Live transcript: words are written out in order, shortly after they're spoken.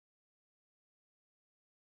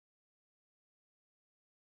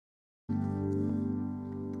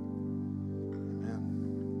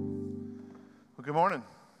Well, good morning.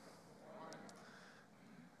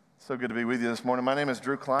 So good to be with you this morning. My name is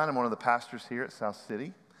Drew Klein. I'm one of the pastors here at South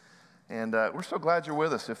City. And we're so glad you're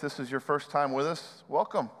with us. If this is your first time with us,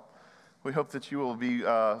 welcome. We hope that you will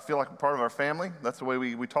feel like a part of our family. That's the way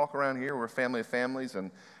we talk around here. We're a family of families, and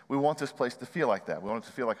we want this place to feel like that. We want it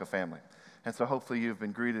to feel like a family. And so hopefully you've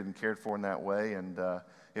been greeted and cared for in that way. And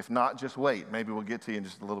if not, just wait. Maybe we'll get to you in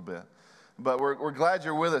just a little bit. But we're glad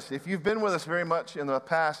you're with us. If you've been with us very much in the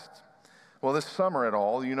past, well, this summer at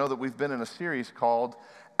all, you know that we've been in a series called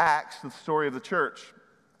Acts, the Story of the Church.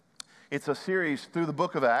 It's a series through the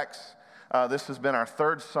book of Acts. This has been our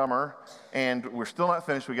third summer, and we're still not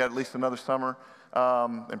finished. We got at least another summer,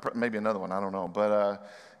 and maybe another one, I don't know. But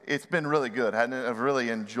it's been really good. I've really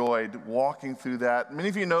enjoyed walking through that. Many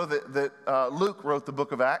of you know that Luke wrote the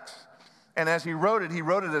book of Acts, and as he wrote it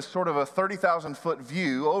as sort of a 30,000-foot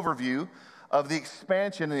overview of the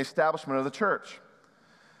expansion and the establishment of the church.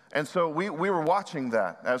 And so we were watching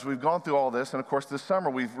that as we've gone through all this. And of course, this summer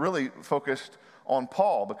we've really focused on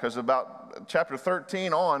Paul, because about chapter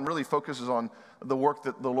 13 on really focuses on the work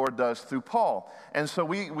that the Lord does through Paul. And so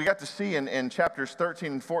we got to see in chapters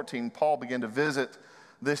 13 and 14, Paul began to visit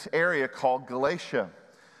this area called Galatia.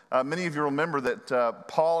 Many of you remember that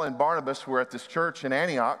Paul and Barnabas were at this church in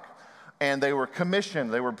Antioch, and they were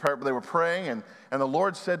commissioned. They were praying, and the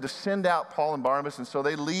Lord said to send out Paul and Barnabas. And so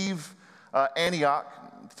they leave Antioch,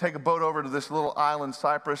 take a boat over to this little island,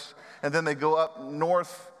 Cyprus, and then they go up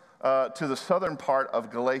north to the southern part of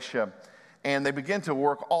Galatia, and they begin to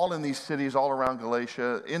work all in these cities all around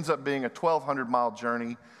Galatia. It ends up being a 1,200-mile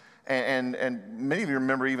journey, and many of you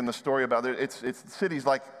remember even the story about it. It's cities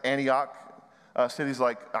like Antioch, cities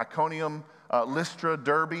like Iconium, Lystra,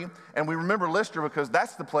 Derbe, and we remember Lystra because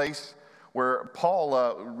that's the place where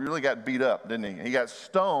Paul really got beat up, didn't he? He got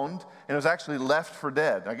stoned and was actually left for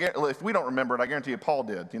dead. If we don't remember it, I guarantee you Paul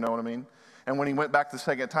did. You know what I mean? And when he went back the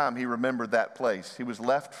second time, he remembered that place. He was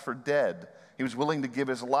left for dead. He was willing to give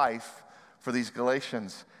his life for these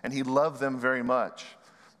Galatians, and he loved them very much.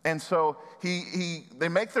 And so they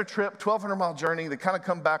make their trip, 1,200-mile journey. They kind of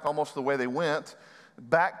come back almost the way they went,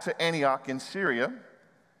 back to Antioch in Syria.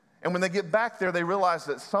 And when they get back there, they realize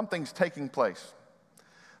that something's taking place.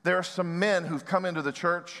 There are some men who've come into the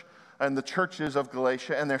church and the churches of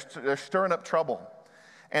Galatia, and they're stirring up trouble.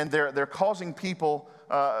 And they're causing people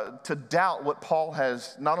to doubt what Paul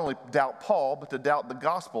has, not only doubt Paul, but to doubt the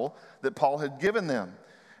gospel that Paul had given them.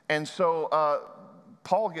 And so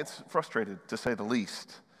Paul gets frustrated, to say the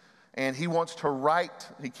least. And he wants to write.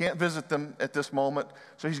 He can't visit them at this moment,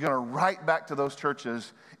 so he's going to write back to those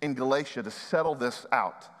churches in Galatia to settle this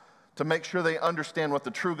out, to make sure they understand what the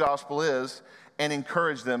true gospel is, and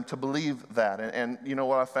encourage them to believe that. And you know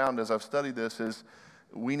what I found as I've studied this is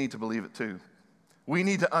we need to believe it too. We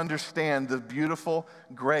need to understand the beautiful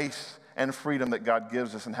grace and freedom that God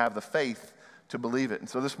gives us and have the faith to believe it. And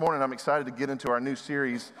so this morning I'm excited to get into our new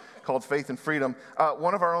series called Faith and Freedom.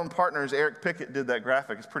 One of our own partners, Eric Pickett, did that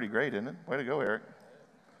graphic. It's pretty great, isn't it? Way to go, Eric.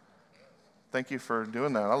 Thank you for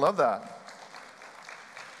doing that. I love that.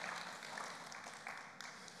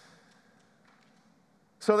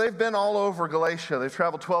 So they've been all over Galatia. They've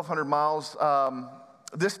traveled 1,200 miles.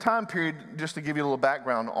 This time period, just to give you a little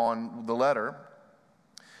background on the letter,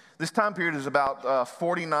 this time period is about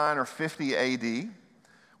 49 or 50 AD,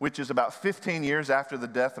 which is about 15 years after the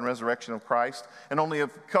death and resurrection of Christ, and only a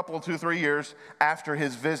couple, 2-3 years after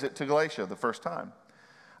his visit to Galatia the first time.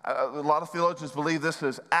 A lot of theologians believe this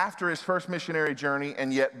is after his first missionary journey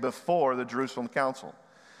and yet before the Jerusalem Council.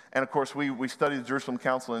 And of course, we studied the Jerusalem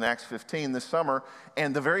Council in Acts 15 this summer,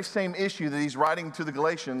 and the very same issue that he's writing to the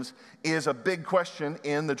Galatians is a big question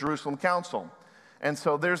in the Jerusalem Council. And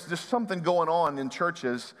so there's just something going on in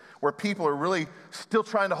churches where people are really still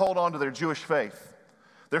trying to hold on to their Jewish faith.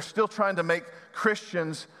 They're still trying to make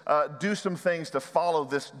Christians do some things to follow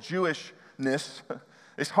this Jewishness.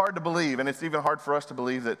 It's hard to believe, and it's even hard for us to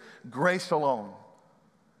believe that grace alone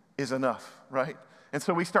is enough, right? And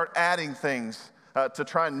so we start adding things to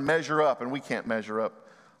try and measure up, and we can't measure up.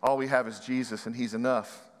 All we have is Jesus, and he's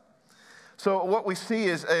enough. So what we see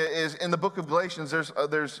is in the book of Galatians,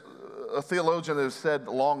 there's a theologian that has said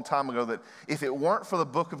a long time ago that if it weren't for the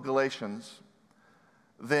book of Galatians,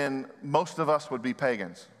 then most of us would be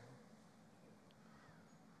pagans.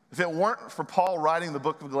 If it weren't for Paul writing the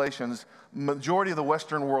book of Galatians, majority of the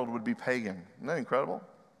Western world would be pagan. Isn't that incredible?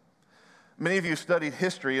 Many of you studied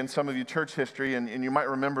history, and some of you church history, and you might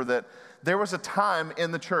remember that there was a time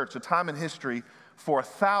in the church, a time in history for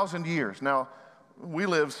 1,000 years. Now, we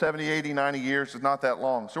live 70, 80, 90 years. It's not that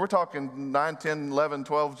long. So we're talking 9, 10, 11,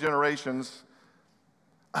 12 generations.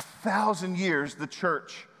 1,000 years the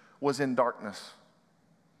church was in darkness.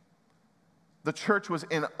 The church was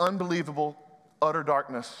in unbelievable, utter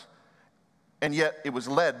darkness, and yet it was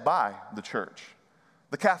led by the church,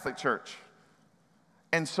 the Catholic Church.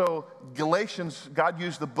 And so Galatians, God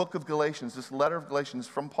used the book of Galatians, this letter of Galatians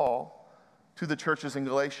from Paul to the churches in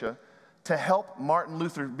Galatia, to help Martin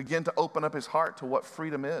Luther begin to open up his heart to what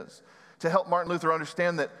freedom is, to help Martin Luther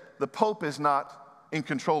understand that the Pope is not in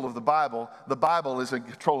control of the Bible is in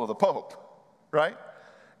control of the Pope, right?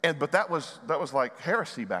 But that was like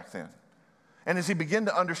heresy back then. And as he began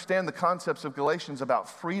to understand the concepts of Galatians about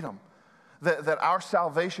freedom, that our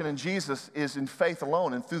salvation in Jesus is in faith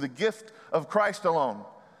alone and through the gift of Christ alone,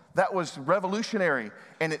 that was revolutionary.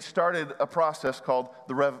 And it started a process called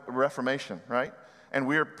the Reformation, right? And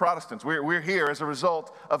we're Protestants. We're here as a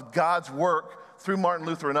result of God's work through Martin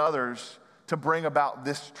Luther and others to bring about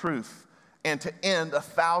this truth and to end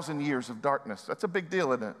 1,000 years of darkness. That's a big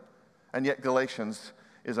deal, isn't it? And yet Galatians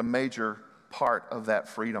is a major part of that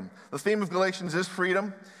freedom. The theme of Galatians is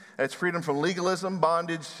freedom. It's freedom from legalism,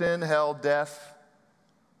 bondage, sin, hell, death,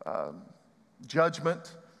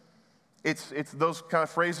 judgment. It's those kind of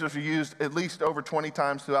phrases are used at least over 20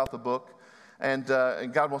 times throughout the book. And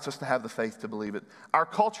God wants us to have the faith to believe it. Our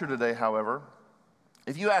culture today, however,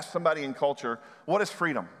 if you ask somebody in culture, what is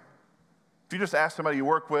freedom? If you just ask somebody you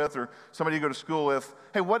work with or somebody you go to school with,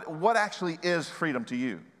 hey, what actually is freedom to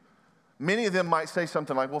you? Many of them might say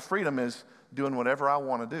something like, well, freedom is doing whatever I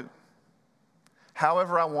want to do,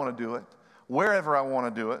 however I want to do it, wherever I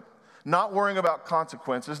want to do it, not worrying about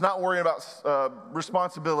consequences, not worrying about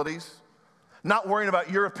responsibilities, not worrying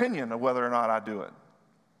about your opinion of whether or not I do it,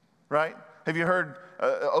 right? Have you heard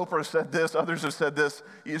Oprah said this, others have said this,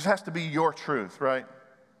 it just has to be your truth, right?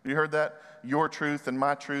 You heard that? Your truth and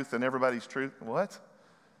my truth and everybody's truth. What?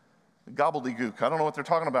 Gobbledygook. I don't know what they're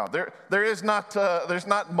talking about. There's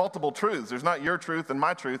not multiple truths. There's not your truth and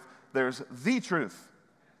my truth. There's the truth.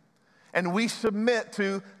 And we submit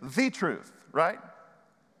to the truth, right?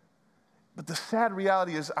 But the sad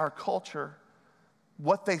reality is our culture,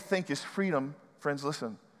 what they think is freedom, friends,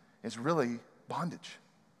 listen, is really bondage.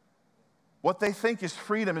 What they think is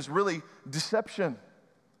freedom is really deception.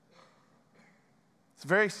 It's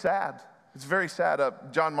very sad. It's very sad.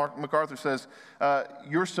 John MacArthur says,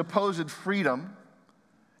 your supposed freedom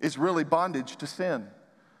is really bondage to sin,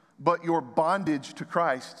 but your bondage to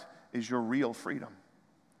Christ is your real freedom.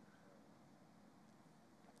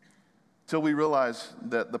 Till we realize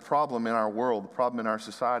that the problem in our world, the problem in our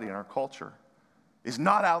society, in our culture, is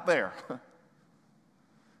not out there.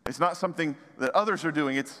 It's not something that others are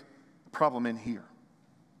doing. It's a problem in here.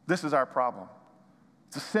 This is our problem.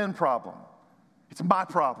 It's a sin problem. It's my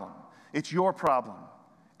problem. It's your problem.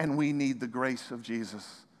 And we need the grace of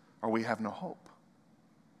Jesus or we have no hope.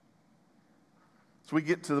 So we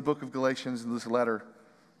get to the book of Galatians in this letter.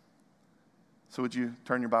 So would you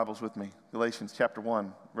turn your Bibles with me? Galatians chapter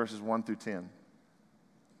 1, verses 1 through 10.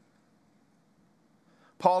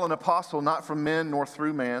 Paul, an apostle, not from men nor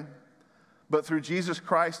through man, but through Jesus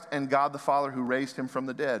Christ and God the Father who raised him from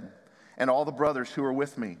the dead, and all the brothers who are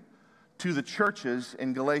with me, to the churches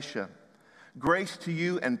in Galatia. Grace to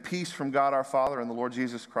you and peace from God our Father and the Lord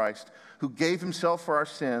Jesus Christ, who gave himself for our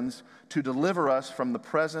sins to deliver us from the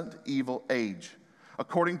present evil age,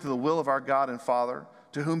 according to the will of our God and Father,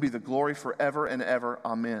 to whom be the glory forever and ever.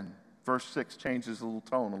 Amen. Verse 6 changes the little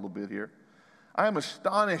tone a little bit here. I am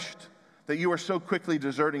astonished that you are so quickly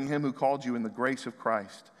deserting him who called you in the grace of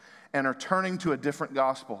Christ and are turning to a different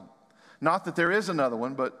gospel. Not that there is another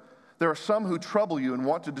one, but there are some who trouble you and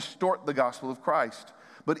want to distort the gospel of Christ.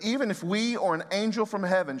 But even if we or an angel from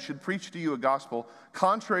heaven should preach to you a gospel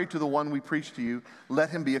contrary to the one we preach to you, let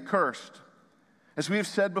him be accursed. As we have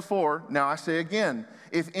said before, now I say again,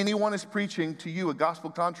 if anyone is preaching to you a gospel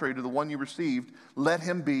contrary to the one you received, let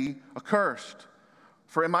him be accursed.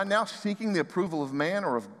 For am I now seeking the approval of man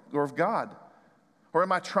or of God? Or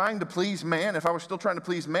am I trying to please man? If I were still trying to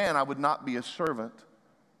please man, I would not be a servant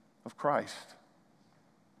of Christ.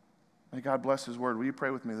 May God bless his word. Will you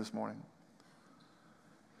pray with me this morning?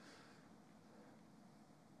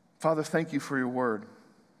 Father, thank you for your word.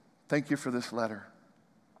 Thank you for this letter.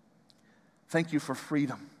 Thank you for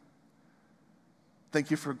freedom.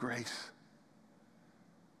 Thank you for grace.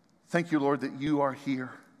 Thank you, Lord, that you are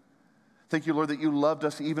here. Thank you, Lord, that you loved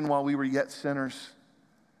us even while we were yet sinners.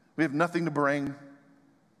 We have nothing to bring,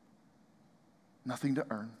 nothing to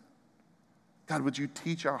earn. God, would you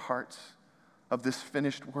teach our hearts of this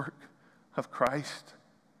finished work of Christ?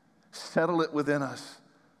 Settle it within us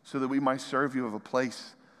so that we might serve you of a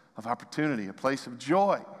place of opportunity, a place of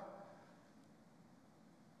joy.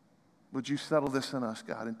 Would you settle this in us,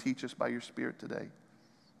 God, and teach us by your Spirit today?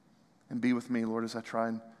 And be with me, Lord, as I try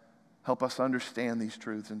and Help us understand these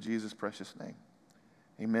truths in Jesus' precious name.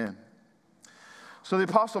 Amen. So the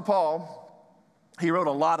Apostle Paul, he wrote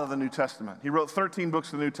a lot of the New Testament. He wrote 13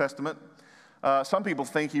 books of the New Testament. Some people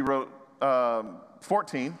think he wrote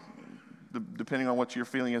 14, depending on what your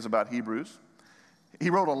feeling is about Hebrews. He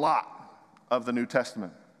wrote a lot of the New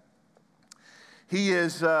Testament.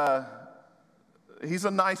 He's a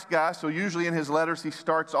nice guy, so usually in his letters he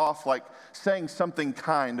starts off like saying something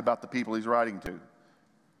kind about the people he's writing to.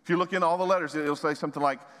 If you look in all the letters, it'll say something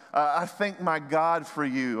like, I thank my God for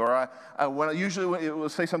you. Or usually it will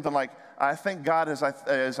say something like, I thank God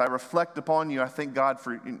as I reflect upon you, I thank God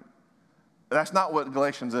for you. That's not what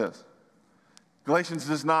Galatians is. Galatians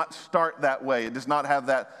does not start that way. It does not have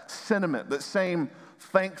that sentiment, that same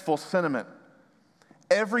thankful sentiment.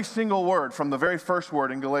 Every single word from the very first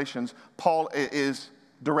word in Galatians, Paul is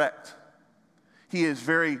direct. He is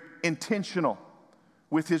very intentional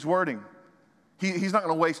with his wording. He's not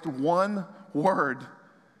going to waste one word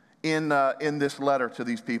in this letter to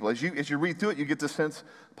these people. As you read through it, you get the sense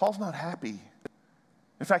Paul's not happy.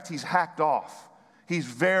 In fact, he's hacked off. He's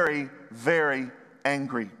very, very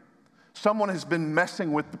angry. Someone has been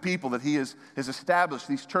messing with the people that he has established,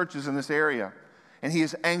 these churches in this area. And he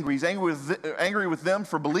is angry. He's angry with them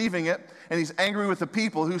for believing it, and he's angry with the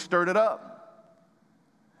people who stirred it up.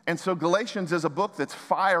 And so Galatians is a book that's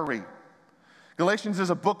fiery. Galatians is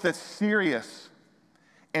a book that's serious.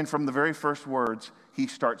 And from the very first words, he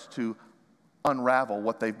starts to unravel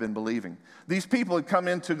what they've been believing. These people had come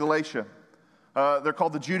into Galatia. They're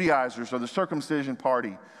called the Judaizers or the circumcision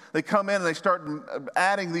party. They come in and they start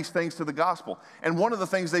adding these things to the gospel. And one of the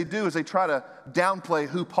things they do is they try to downplay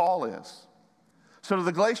who Paul is. So to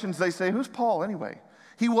the Galatians, they say, who's Paul anyway?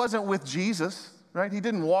 He wasn't with Jesus, right? He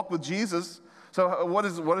didn't walk with Jesus. So what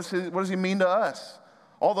does he mean to us?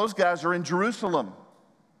 All those guys are in Jerusalem,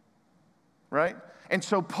 right? And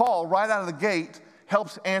so Paul, right out of the gate,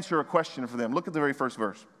 helps answer a question for them. Look at the very first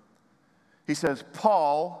verse. He says,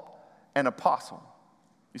 Paul, an apostle.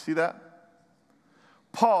 You see that?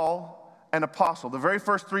 Paul, an apostle. The very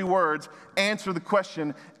first three words answer the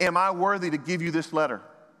question, am I worthy to give you this letter?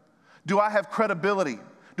 Do I have credibility?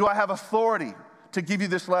 Do I have authority to give you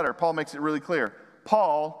this letter? Paul makes it really clear.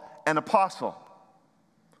 Paul, an apostle.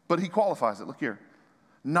 But he qualifies it. Look here.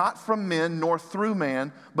 Not from men nor through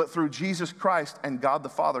man, but through Jesus Christ and God the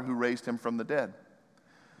Father who raised him from the dead.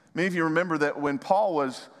 Many of you remember that when Paul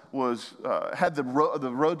had the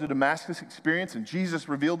road to Damascus experience and Jesus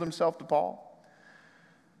revealed himself to Paul,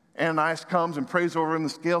 Ananias comes and prays over him, the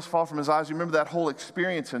scales fall from his eyes. You remember that whole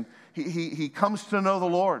experience, and he comes to know the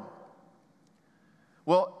Lord.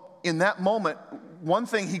 Well, in that moment, one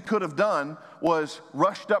thing he could have done was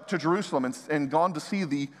rushed up to Jerusalem and gone to see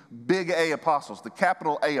the big A apostles, the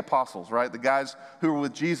capital A apostles, right? The guys who were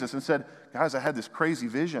with Jesus, and said, guys, I had this crazy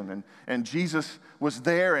vision, and Jesus was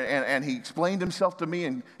there, and he explained himself to me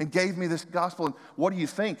and gave me this gospel. And what do you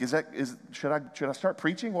think? Should I start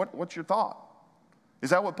preaching? What's your thought? Is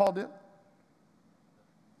that what Paul did?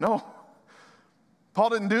 No. Paul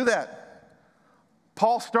didn't do that.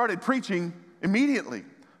 Paul started preaching immediately.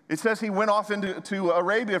 It says he went off into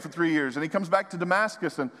Arabia for 3 years, and he comes back to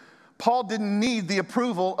Damascus, and Paul didn't need the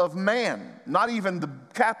approval of man, not even the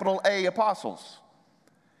capital A apostles.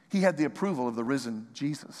 He had the approval of the risen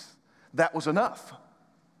Jesus. That was enough.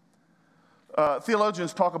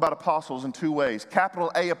 Theologians talk about apostles in two ways.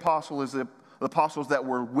 Capital A apostle is the apostles that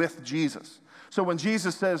were with Jesus. So when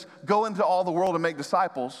Jesus says, go into all the world and make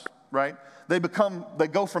disciples, right? They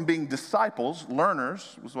go from being disciples,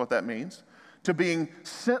 learners is what that means, to being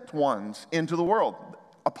sent ones into the world.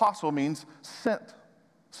 Apostle means sent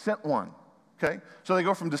one, okay? So they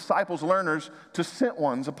go from disciples, learners, to sent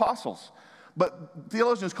ones, apostles. But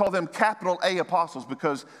theologians call them capital A apostles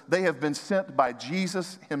because they have been sent by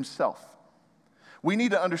Jesus himself. We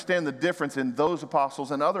need to understand the difference in those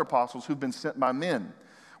apostles and other apostles who've been sent by men.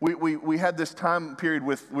 We had this time period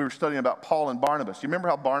we were studying about Paul and Barnabas. You remember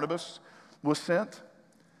how Barnabas was sent?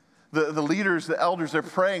 The leaders, the elders, they're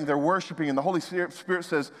praying, they're worshiping, and the Holy Spirit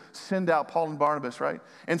says, send out Paul and Barnabas, right?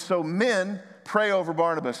 And so men pray over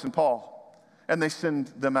Barnabas and Paul, and they send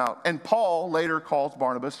them out. And Paul later calls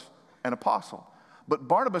Barnabas an apostle. But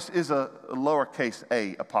Barnabas is a lowercase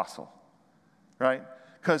a apostle, right?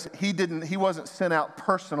 Because he wasn't sent out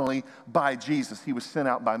personally by Jesus. He was sent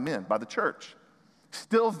out by men, by the church.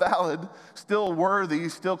 Still valid, still worthy,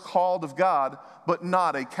 still called of God, but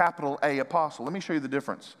not a capital A apostle. Let me show you the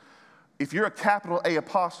difference. If you're a capital A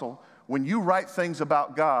apostle, when you write things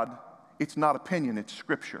about God, it's not opinion, it's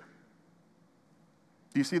scripture.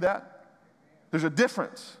 Do you see that? There's a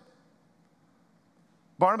difference.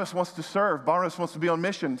 Barnabas wants to serve. Barnabas wants to be on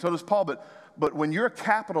mission. So does Paul. But but when you're a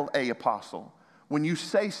capital A apostle, when you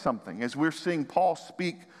say something, as we're seeing Paul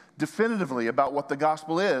speak definitively about what the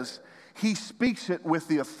gospel is, he speaks it with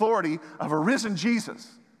the authority of a risen Jesus,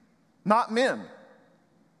 not men,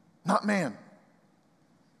 not man.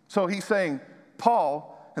 So he's saying,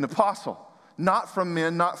 Paul, an apostle, not from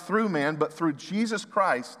men, not through man, but through Jesus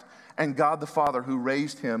Christ and God the Father who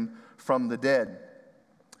raised him from the dead.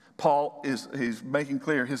 Paul he's making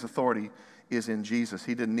clear his authority is in Jesus.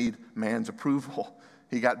 He didn't need man's approval.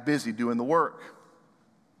 He got busy doing the work.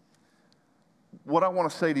 What I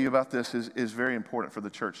want to say to you about this is very important for the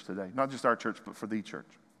church today. Not just our church, but for the church.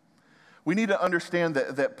 We need to understand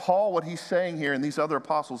that Paul, what he's saying here, and these other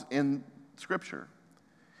apostles in Scripture,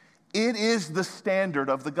 it is the standard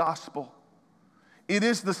of the gospel. It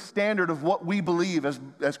is the standard of what we believe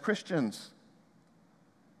as Christians.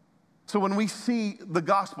 So when we see the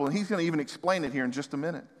gospel, and he's going to even explain it here in just a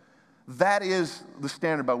minute, that is the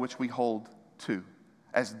standard by which we hold to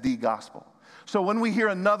as the gospel. So when we hear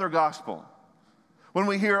another gospel, when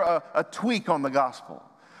we hear a tweak on the gospel,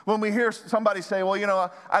 when we hear somebody say,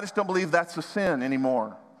 well, I just don't believe that's a sin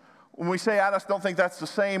anymore. When we say, I just don't think that's the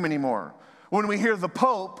same anymore. When we hear the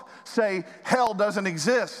Pope say, hell doesn't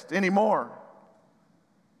exist anymore.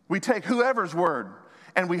 We take whoever's word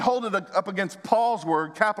and we hold it up against Paul's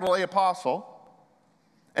word, capital A apostle,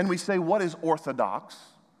 and we say, what is orthodox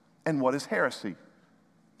and what is heresy?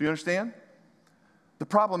 Do you understand? The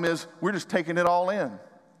problem is we're just taking it all in.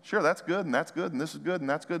 Sure, that's good, and that's good, and this is good, and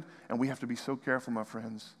that's good. And we have to be so careful, my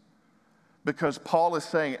friends, because Paul is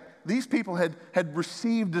saying these people had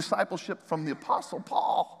received discipleship from the Apostle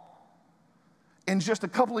Paul. And just a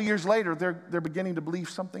couple of years later, they're beginning to believe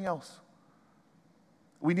something else.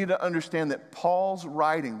 We need to understand that Paul's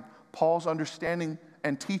writing, Paul's understanding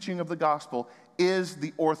and teaching of the gospel is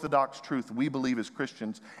the orthodox truth we believe as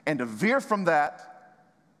Christians. And to veer from that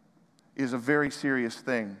is a very serious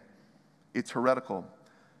thing. It's heretical.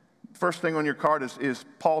 First thing on your card is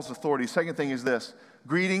Paul's authority. Second thing is this: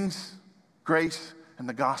 greetings, grace, and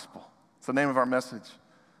the gospel. It's the name of our message.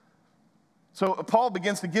 So Paul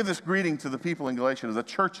begins to give this greeting to the people in Galatia, to the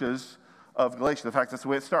churches of Galatia. In fact, that's the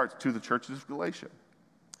way it starts, to the churches of Galatia.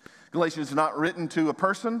 Galatians is not written to a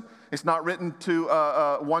person. It's not written to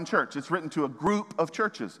one church. It's written to a group of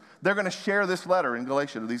churches. They're going to share this letter in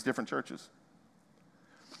Galatia to these different churches.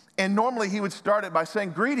 And normally he would start it by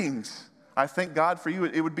saying, greetings. I thank God for you.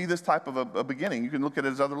 It would be this type of a beginning. You can look at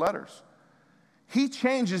his other letters. He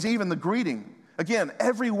changes even the greeting. Again,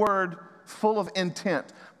 every word full of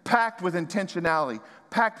intent, packed with intentionality,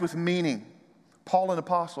 packed with meaning. Paul, an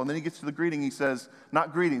apostle. And then he gets to the greeting. He says,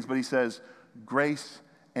 not greetings, but he says, grace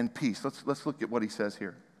and peace. Let's look at what he says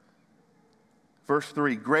here. Verse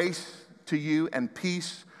 3, grace to you and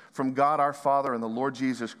peace from God our Father and the Lord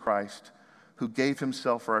Jesus Christ, who gave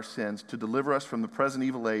himself for our sins to deliver us from the present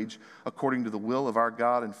evil age, according to the will of our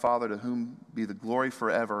God and Father, to whom be the glory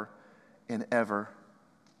forever and ever.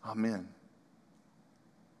 Amen.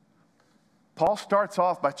 Paul starts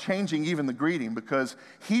off by changing even the greeting because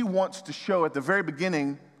he wants to show at the very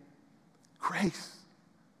beginning grace.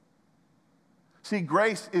 See,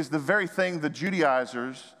 grace is the very thing the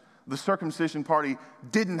Judaizers, the circumcision party,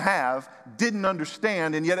 didn't have, didn't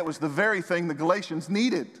understand, and yet it was the very thing the Galatians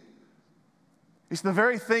needed. It's the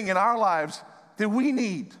very thing in our lives that we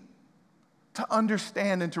need to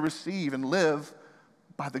understand and to receive and live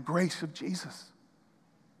by the grace of Jesus.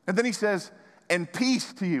 And then he says, and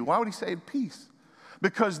peace to you. Why would he say peace?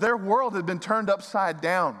 Because their world had been turned upside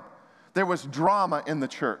down. There was drama in the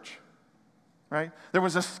church, right? There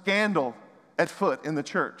was a scandal at foot in the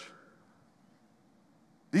church.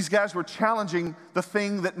 These guys were challenging the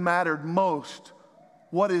thing that mattered most.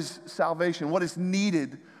 What is salvation? What is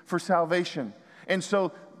needed for salvation? And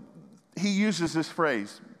so he uses this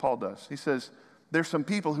phrase, Paul does. He says, there's some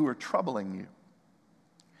people who are troubling you.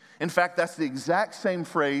 In fact, that's the exact same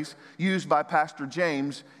phrase used by Pastor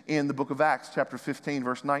James in the book of Acts, chapter 15,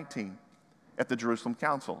 verse 19, at the Jerusalem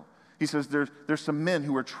Council. He says there's some men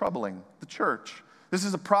who are troubling the church. This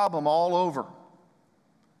is a problem all over.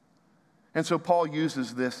 And so Paul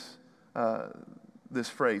uses this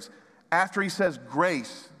phrase. After he says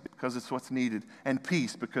grace, because it's what's needed, and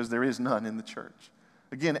peace, because there is none in the church.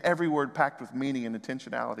 Again, every word packed with meaning and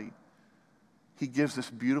intentionality. He gives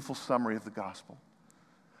this beautiful summary of the gospel.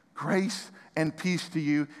 Grace and peace to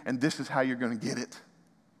you, and this is how you're going to get it.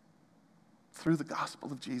 Through the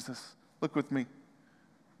gospel of Jesus. Look with me.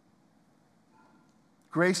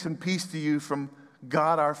 Grace and peace to you from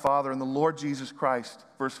God our Father and the Lord Jesus Christ,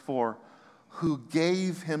 verse 4, who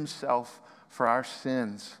gave himself for our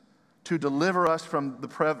sins to deliver us from the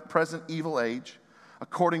present evil age,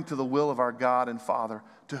 according to the will of our God and Father,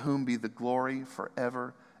 to whom be the glory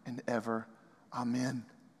forever and ever. Amen.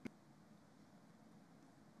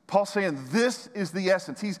 Paul's saying this is the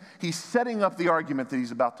essence. He's setting up the argument that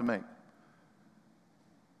he's about to make.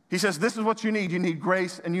 He says, this is what you need. You need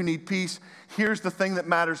grace and you need peace. Here's the thing that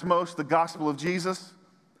matters most, the gospel of Jesus.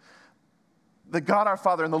 That God our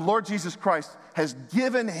Father and the Lord Jesus Christ has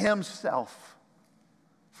given himself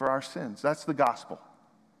for our sins. That's the gospel.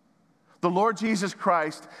 The Lord Jesus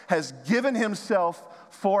Christ has given himself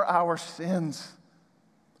for our sins.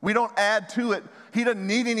 We don't add to it. He doesn't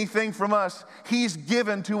need anything from us. He's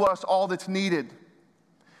given to us all that's needed.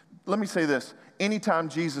 Let me say this. Anytime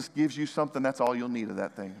Jesus gives you something, that's all you'll need of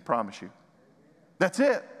that thing. I promise you. That's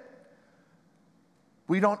it.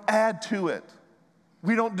 We don't add to it.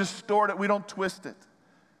 We don't distort it. We don't twist it.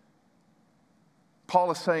 Paul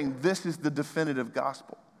is saying this is the definitive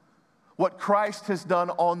gospel. What Christ has done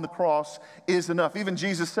on the cross is enough. Even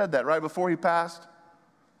Jesus said that right before he passed.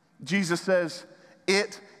 Jesus says,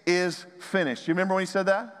 it is finished. You remember when he said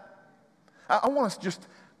that? I want us just,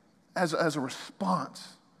 as a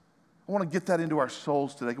response, I want to get that into our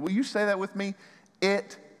souls today. Will you say that with me?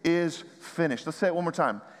 It is finished. Let's say it one more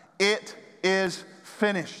time. It is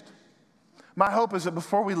finished. My hope is that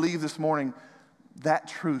before we leave this morning, that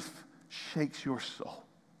truth shakes your soul.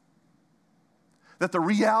 That the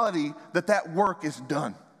reality that that work is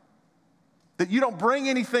done. That you don't bring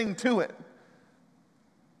anything to it.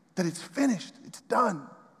 That it's finished. It's done.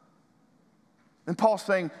 And Paul's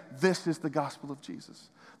saying this is the gospel of Jesus.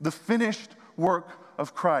 The finished work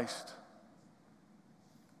of Christ.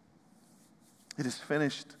 It is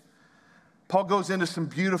finished. Paul goes into some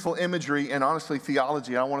beautiful imagery and honestly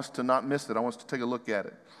theology. I want us to not miss it. I want us to take a look at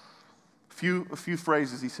it. A few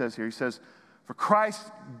phrases he says here. He says, for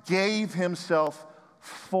Christ gave himself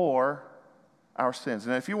for our sins.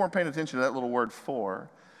 And if you weren't paying attention to that little word for,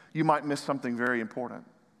 you might miss something very important.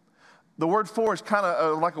 The word for is kind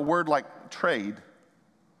of like a word like trade,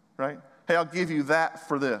 right? Hey, I'll give you that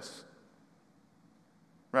for this,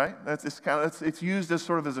 right? It's used as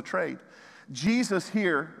sort of as a trade. Jesus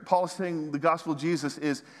here, Paul is saying the gospel of Jesus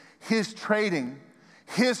is his trading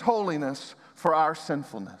his holiness for our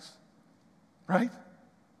sinfulness, right?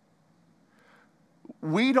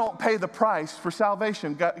 We don't pay the price for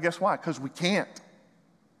salvation. Guess why? Because we can't.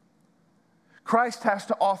 Christ has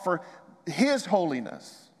to offer his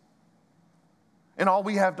holiness. And all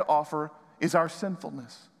we have to offer is our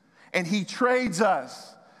sinfulness. And he trades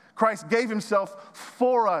us. Christ gave himself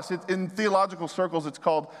for us. In theological circles, it's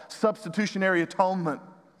called substitutionary atonement.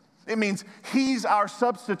 It means he's our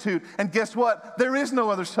substitute. And guess what? There is no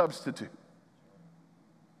other substitute.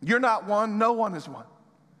 You're not one. No one is one.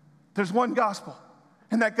 There's one gospel.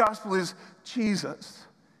 And that gospel is Jesus,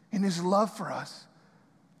 in his love for us,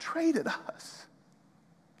 traded us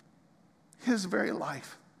his very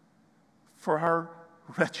life for our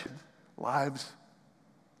wretched lives.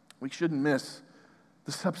 We shouldn't miss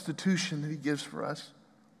the substitution that he gives for us.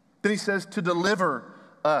 Then he says to deliver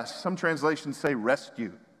us. Some translations say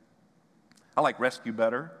rescue. I like rescue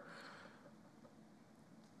better.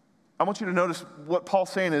 I want you to notice what Paul's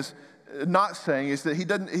saying is not saying is that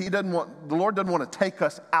the Lord doesn't want to take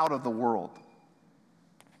us out of the world.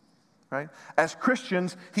 Right? As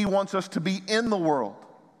Christians, he wants us to be in the world.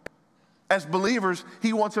 As believers,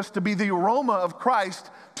 he wants us to be the aroma of Christ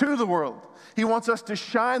to the world. He wants us to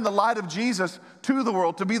shine the light of Jesus to the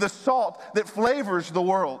world, to be the salt that flavors the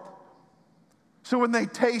world. So when they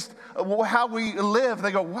taste how we live,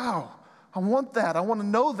 they go, wow, I want that. I want to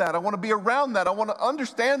know that. I want to be around that. I want to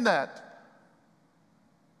understand that.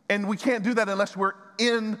 And we can't do that unless we're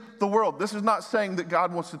in the world. This is not saying that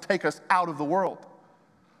God wants to take us out of the world.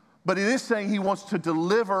 But it is saying he wants to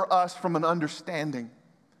deliver us from an understanding,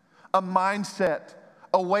 a mindset,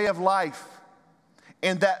 a way of life.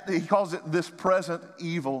 And that he calls it this present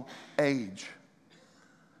evil age.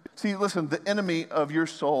 See, listen, the enemy of your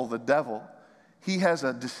soul, the devil, he has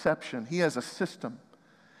a deception. He has a system.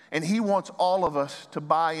 And he wants all of us to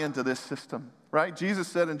buy into this system, right? Jesus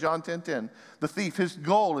said in John 10:10, the thief, his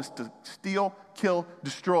goal is to steal, kill,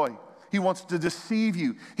 destroy. He wants to deceive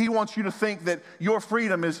you. He wants you to think that your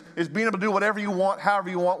freedom is being able to do whatever you want, however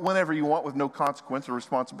you want, whenever you want, with no consequence or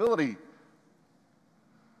responsibility.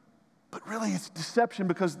 But really, it's deception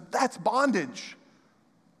because that's bondage.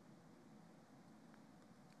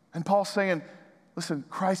 And Paul's saying, listen,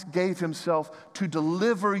 Christ gave himself to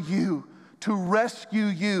deliver you, to rescue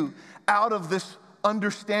you out of this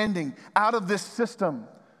understanding, out of this system,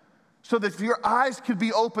 so that if your eyes could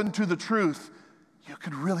be open to the truth, you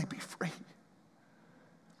could really be free.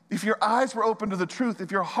 If your eyes were open to the truth,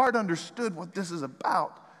 if your heart understood what this is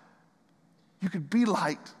about, You could be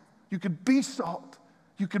light. You could be salt.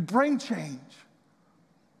 You could bring change.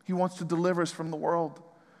 He wants to deliver us from the world.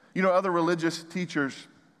 You know, other religious teachers,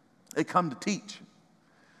 they come to teach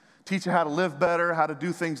you how to live better, how to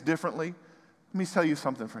do things differently. Let me tell you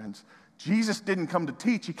something, friends. Jesus didn't come to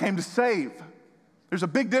teach. He came to save. There's a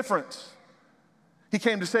big difference. He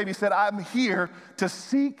came to save. He said, I'm here to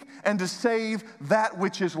seek and to save that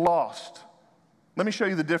which is lost. Let me show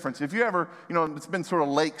you the difference. If you ever, it's been sort of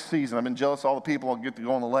lake season. I've been jealous of all the people who get to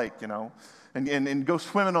go on the lake, and go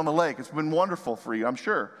swimming on the lake. It's been wonderful for you, I'm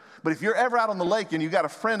sure. But if you're ever out on the lake and you got a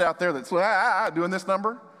friend out there that's doing this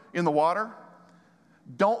number in the water,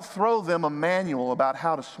 don't throw them a manual about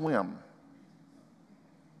how to swim.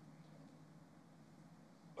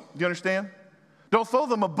 Do you understand? Don't throw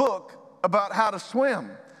them a book about how to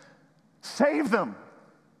swim. Save them.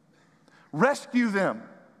 Rescue them.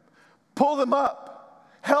 Pull them up.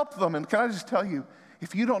 Help them. And can I just tell you,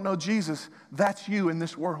 if you don't know Jesus, that's you in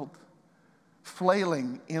this world.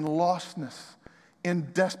 Flailing in lostness,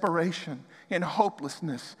 in desperation, in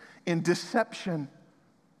hopelessness, in deception.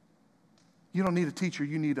 You don't need a teacher,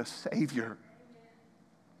 you need a Savior.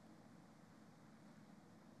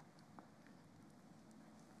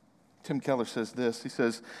 Tim Keller says this. He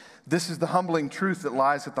says, this is the humbling truth that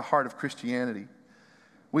lies at the heart of Christianity.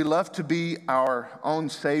 We love to be our own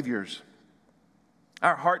saviors.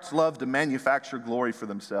 Our hearts love to manufacture glory for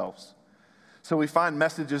themselves. So we find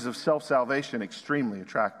messages of self-salvation extremely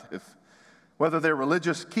attractive. Whether they're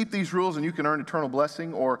religious, keep these rules and you can earn eternal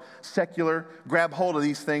blessing, or secular, grab hold of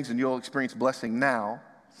these things and you'll experience blessing now.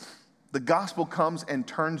 The gospel comes and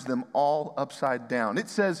turns them all upside down. It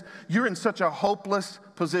says, you're in such a hopeless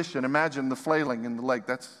position. Imagine the flailing in the lake.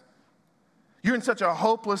 You're in such a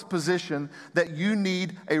hopeless position that you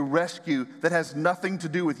need a rescue that has nothing to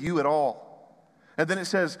do with you at all. And then it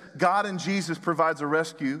says, God in Jesus provides a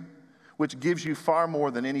rescue which gives you far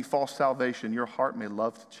more than any false salvation your heart may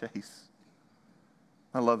love to chase.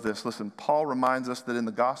 I love this. Listen, Paul reminds us that in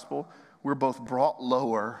the gospel, we're both brought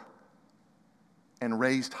lower and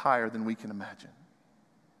raised higher than we can imagine.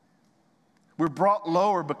 We're brought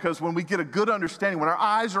lower because when we get a good understanding, when our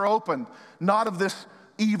eyes are opened, not of this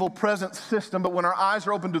evil present system, but when our eyes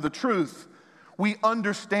are open to the truth, we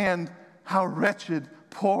understand how wretched,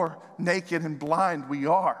 poor, naked, and blind we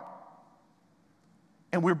are.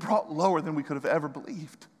 And we're brought lower than we could have ever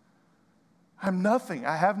believed. I'm nothing.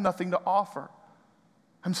 I have nothing to offer.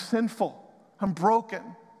 I'm sinful. I'm broken.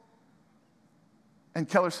 And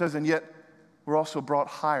Keller says, and yet we're also brought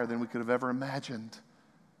higher than we could have ever imagined,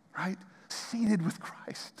 right? Seated with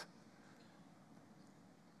Christ.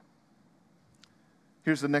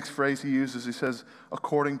 Here's the next phrase he uses. He says,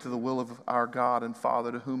 according to the will of our God and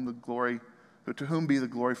Father, to whom be the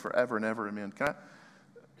glory forever and ever. Amen.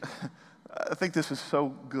 I think this is so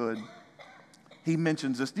good. He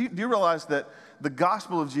mentions this. Do you realize that the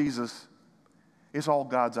gospel of Jesus is all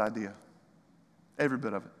God's idea? Every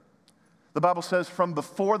bit of it. The Bible says, from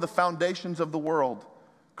before the foundations of the world,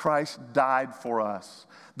 Christ died for us.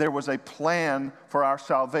 There was a plan for our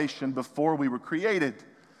salvation before we were created.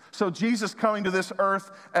 So Jesus coming to this earth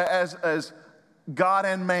as God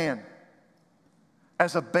and man,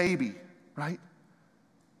 as a baby, right?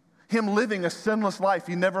 Him living a sinless life.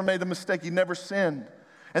 He never made a mistake. He never sinned.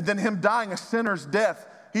 And then him dying a sinner's death.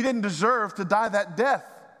 He didn't deserve to die that death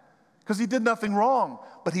because he did nothing wrong,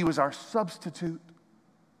 but he was our substitute.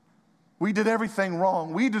 We did everything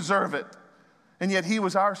wrong. We deserve it. And yet he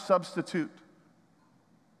was our substitute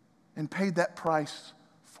and paid that price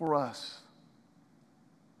for us.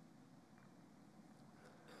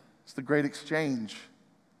 It's the great exchange,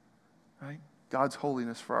 right? God's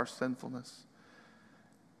holiness for our sinfulness.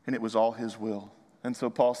 And it was all his will. And so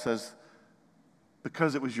Paul says,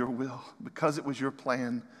 because it was your will, because it was your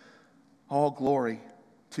plan, all glory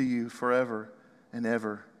to you forever and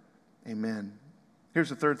ever. Amen. Here's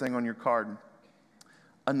the third thing on your card.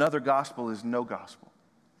 Another gospel is no gospel.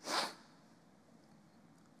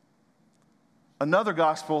 Another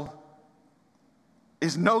gospel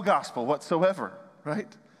is no gospel whatsoever, right?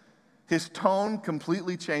 His tone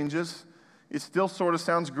completely changes. It still sort of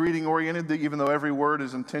sounds greeting-oriented, even though every word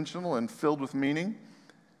is intentional and filled with meaning.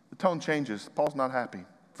 The tone changes. Paul's not happy.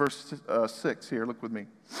 Verse 6 here, look with me.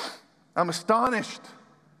 I'm astonished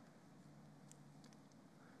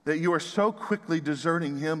that you are so quickly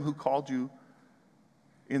deserting him who called you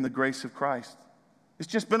in the grace of Christ. It's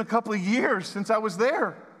just been a couple of years since I was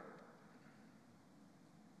there.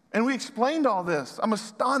 And we explained all this. I'm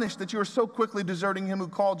astonished that you are so quickly deserting him who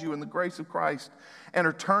called you in the grace of Christ and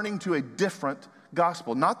are turning to a different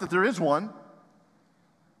gospel. Not that there is one,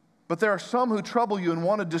 But there are some who trouble you and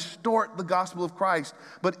want to distort the gospel of Christ.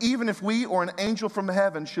 But even if we or an angel from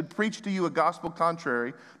heaven should preach to you a gospel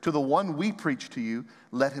contrary to the one we preach to you,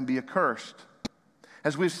 let him be accursed.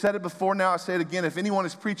 As we've said it before, now I say it again. If anyone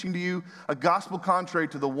is preaching to you a gospel contrary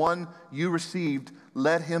to the one you received,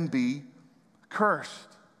 let him be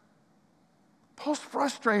accursed. Paul's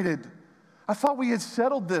frustrated. I thought we had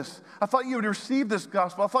settled this. I thought you had received this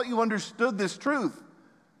gospel. I thought you understood this truth.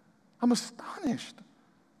 I'm astonished.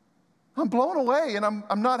 I'm blown away, and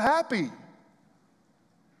I'm not happy.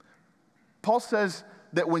 Paul says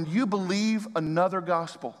that when you believe another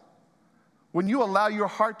gospel, when you allow your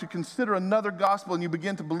heart to consider another gospel and you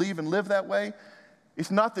begin to believe and live that way,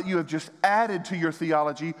 it's not that you have just added to your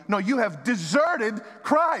theology. No, you have deserted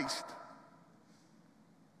Christ.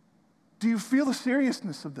 Do you feel the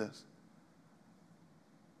seriousness of this?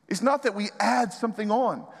 It's not that we add something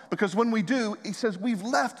on, because when we do, he says we've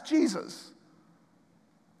left Jesus.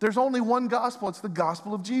 There's only one gospel. It's the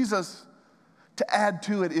gospel of Jesus. To add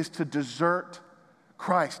to it is to desert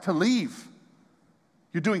Christ, to leave.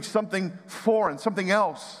 You're doing something foreign, something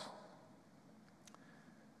else.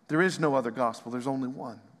 There is no other gospel. There's only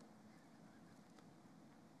one.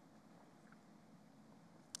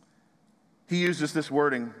 He uses this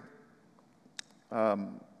wording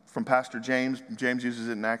from Pastor James. James uses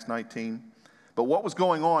it in Acts 19. But what was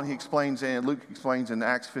going on, he explains, and Luke explains in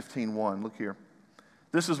Acts 15:1. Look here.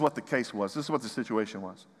 This is what the case was. This is what the situation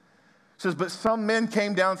was. It says, but some men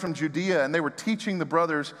came down from Judea, and they were teaching the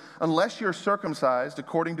brothers, unless you're circumcised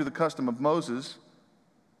according to the custom of Moses,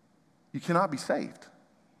 you cannot be saved.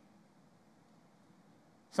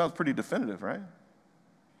 Sounds pretty definitive, right?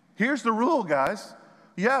 Here's the rule, guys.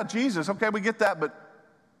 Yeah, Jesus, okay, we get that, but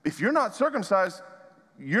if you're not circumcised,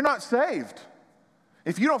 you're not saved.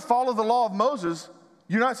 If you don't follow the law of Moses,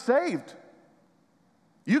 you're not saved.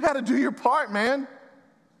 You got to do your part, man.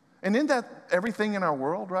 And isn't that everything in our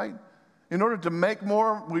world, right? In order to make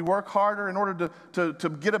more, we work harder. In order to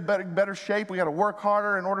get a better shape, we got to work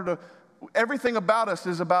harder. In order to, everything about us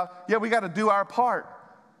is about, yeah, we got to do our part.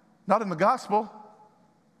 Not in the gospel.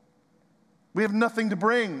 We have nothing to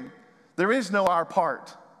bring. There is no our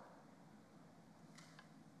part.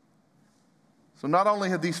 So not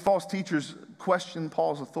only had these false teachers questioned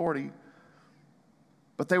Paul's authority,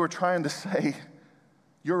 but they were trying to say,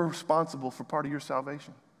 you're responsible for part of your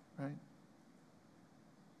salvation, right?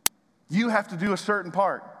 You have to do a certain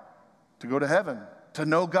part to go to heaven, to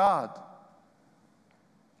know God.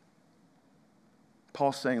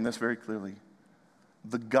 Paul's saying this very clearly.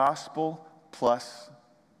 The gospel plus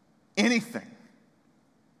anything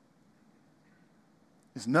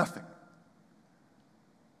is nothing.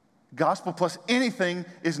 Gospel plus anything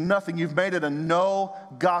is nothing. You've made it a no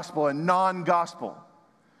gospel, a non-gospel.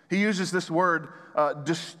 He uses this word,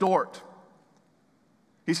 distort.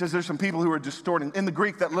 He says there's some people who are distorting. In the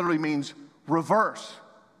Greek, that literally means reverse.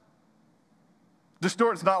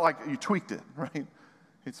 Distort is not like you tweaked it, right?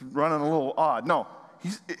 It's running a little odd. No,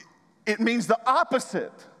 it means the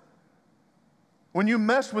opposite. When you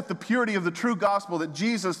mess with the purity of the true gospel that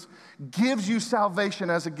Jesus gives you salvation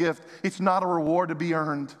as a gift, it's not a reward to be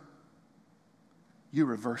earned. You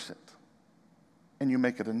reverse it, and you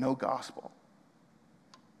make it a no gospel.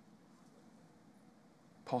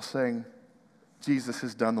 Paul's saying, Jesus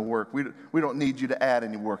has done the work. We don't need you to add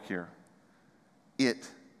any work here. It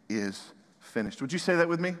is finished. Would you say that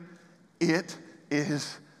with me? It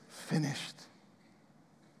is finished.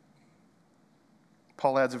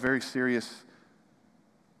 Paul adds a very serious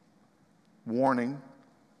warning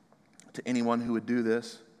to anyone who would do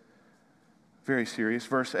this. Very serious.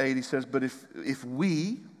 Verse 8, he says, but if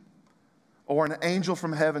we or an angel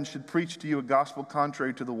from heaven should preach to you a gospel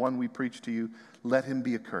contrary to the one we preach to you, let him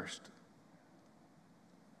be accursed.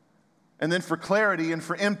 And then for clarity and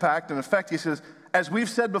for impact and effect, he says, as we've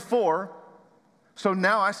said before, so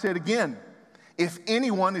now I say it again. If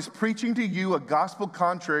anyone is preaching to you a gospel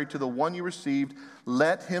contrary to the one you received,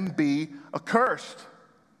 let him be accursed.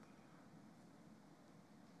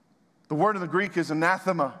 The word in the Greek is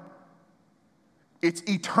anathema. It's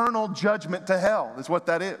eternal judgment to hell, is what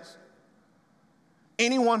that is.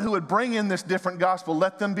 Anyone who would bring in this different gospel,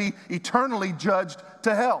 let them be eternally judged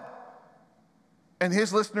to hell. And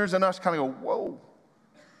his listeners and us kind of go, whoa.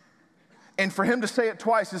 And for him to say it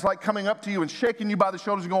twice is like coming up to you and shaking you by the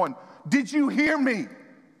shoulders and going, did you hear me?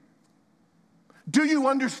 Do you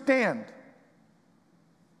understand?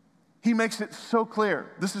 He makes it so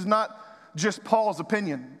clear. This is not just Paul's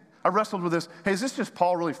opinion. I wrestled with this. Hey, is this just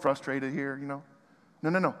Paul really frustrated here, you know?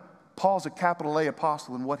 No. Paul's a capital A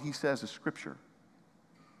apostle, and what he says is Scripture.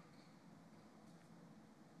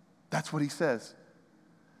 That's what he says.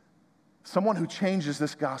 Someone who changes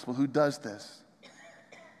this gospel, who does this,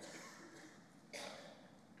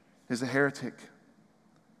 is a heretic.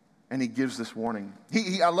 And he gives this warning.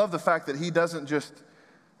 I love the fact that he doesn't just,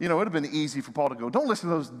 it would have been easy for Paul to go, don't listen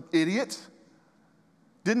to those idiots.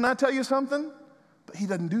 Didn't I tell you something? But he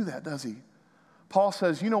doesn't do that, does he? Paul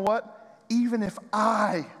says, you know what? Even if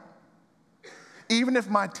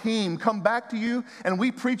my team come back to you and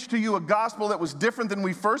we preach to you a gospel that was different than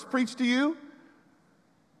we first preached to you,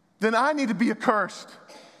 then I need to be accursed.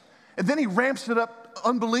 And then he ramps it up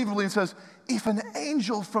unbelievably and says, if an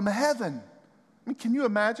angel from heaven. I mean, can you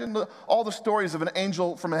imagine? All the stories of an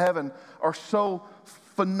angel from heaven are so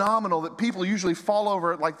phenomenal that people usually fall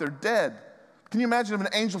over it like they're dead. Can you imagine if an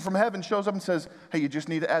angel from heaven shows up and says, hey, you just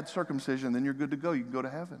need to add circumcision, then you're good to go. You can go to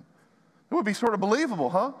heaven. It would be sort of believable,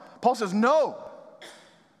 huh? Paul says, no.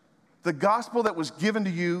 The gospel that was given to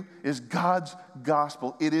you is God's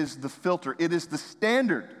gospel. It is the filter. It is the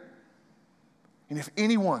standard. And if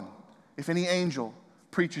any angel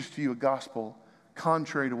preaches to you a gospel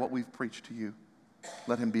contrary to what we've preached to you,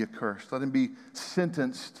 let him be accursed. Let him be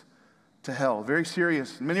sentenced to hell. Very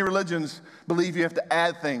serious. Many religions believe you have to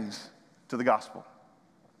add things to the gospel.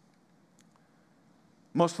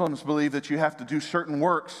 Muslims believe that you have to do certain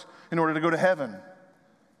works in order to go to heaven.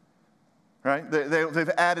 Right? They've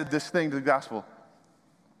added this thing to the gospel.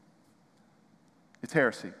 It's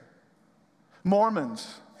heresy.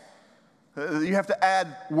 Mormons, you have to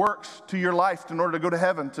add works to your life in order to go to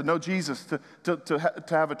heaven, to know Jesus, to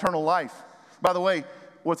have eternal life. By the way,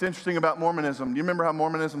 what's interesting about Mormonism, do you remember how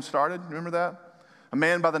Mormonism started? Remember that? A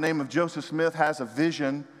man by the name of Joseph Smith has a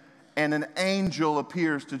vision, and an angel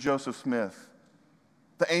appears to Joseph Smith.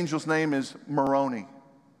 The angel's name is Moroni.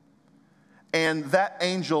 And that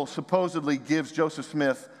angel supposedly gives Joseph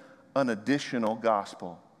Smith an additional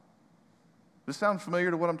gospel. Does this sound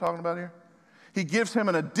familiar to what I'm talking about here? He gives him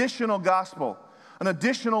an additional gospel, an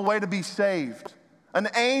additional way to be saved, an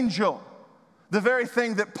angel, the very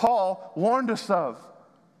thing that Paul warned us of.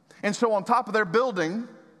 And so on top of their building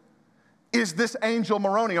is this angel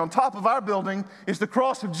Moroni. On top of our building is the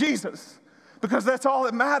cross of Jesus, because that's all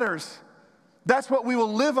that matters. That's what we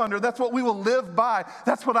will live under. That's what we will live by.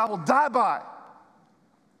 That's what I will die by.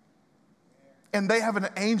 And they have an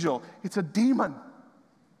angel. It's a demon.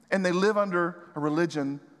 And they live under a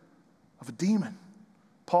religion of a demon.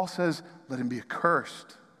 Paul says, let him be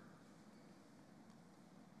accursed.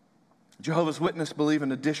 Jehovah's Witnesses believe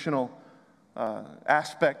an additional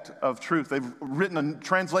aspect of truth. They've written a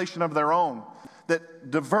translation of their own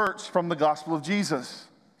that diverts from the gospel of Jesus.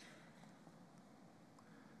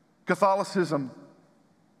 Catholicism,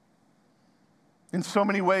 in so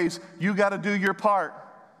many ways, you got to do your part.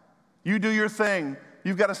 You do your thing.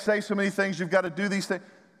 You've got to say so many things. You've got to do these things.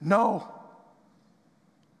 No.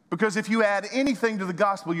 Because if you add anything to the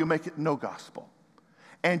gospel, you make it no gospel.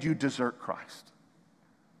 And you desert Christ.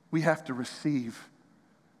 We have to receive.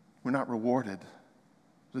 We're not rewarded.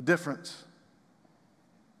 The difference.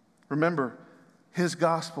 Remember, his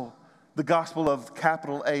gospel, the gospel of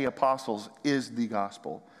capital A apostles, is the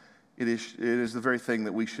gospel. It is the very thing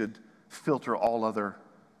that we should filter all other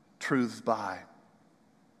truths by.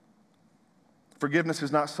 Forgiveness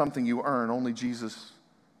is not something you earn. Only Jesus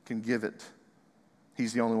can give it.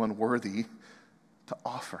 He's the only one worthy to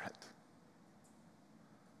offer it.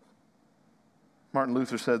 Martin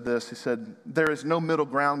Luther said this. He said, there is no middle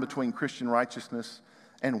ground between Christian righteousness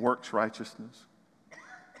and works righteousness.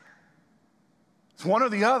 It's one or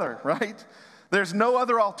the other, right? There's no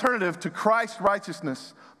other alternative to Christ's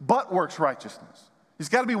righteousness but works righteousness. It's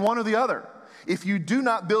got to be one or the other. If you do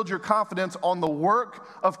not build your confidence on the work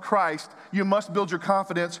of Christ, you must build your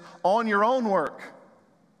confidence on your own work.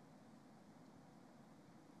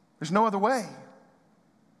 There's no other way.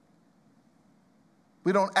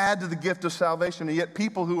 We don't add to the gift of salvation, and yet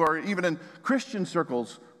people who are even in Christian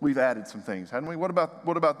circles, we've added some things, haven't we? What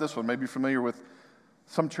about this one? Maybe you're familiar with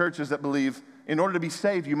some churches that believe in order to be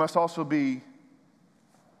saved, you must also be,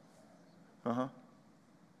 Well,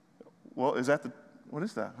 what is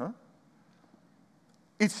that,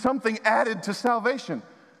 It's something added to salvation.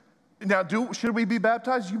 Now, should we be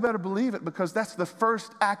baptized? You better believe it, because that's the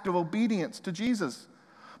first act of obedience to Jesus.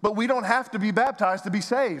 But we don't have to be baptized to be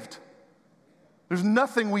saved. There's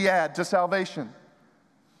nothing we add to salvation.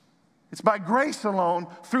 It's by grace alone,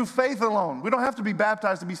 through faith alone. We don't have to be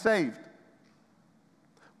baptized to be saved.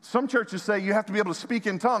 Some churches say you have to be able to speak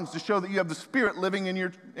in tongues to show that you have the Spirit living in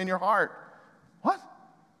your heart. What?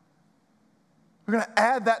 We're going to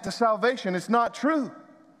add that to salvation. It's not true.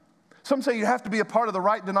 Some say you have to be a part of the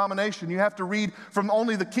right denomination. You have to read from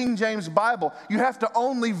only the King James Bible. You have to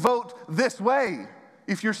only vote this way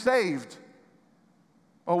if you're saved.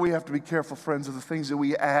 Oh, we have to be careful, friends, of the things that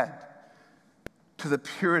we add to the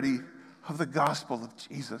purity of the gospel of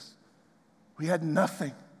Jesus. We add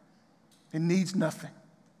nothing. It needs nothing.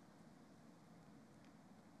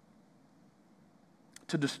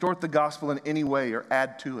 To distort the gospel in any way or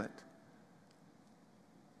add to it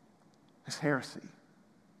is heresy.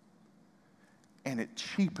 And it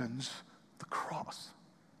cheapens the cross.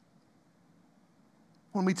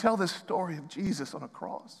 When we tell this story of Jesus on a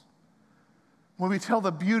cross, when we tell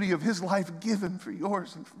the beauty of his life given for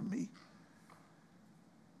yours and for me,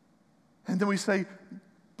 and then we say,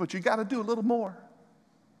 but you got to do a little more.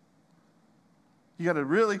 You got to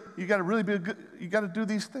really be good, you got to do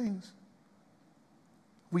these things.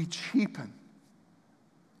 We cheapen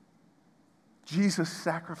Jesus'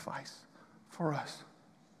 sacrifice for us.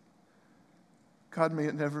 God, may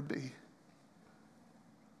it never be.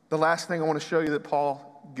 The last thing I want to show you that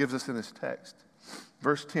Paul gives us in this text.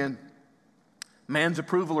 Verse 10, man's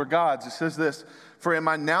approval or God's. It says this, for am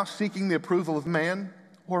I now seeking the approval of man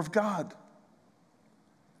or of God?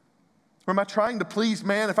 Or am I trying to please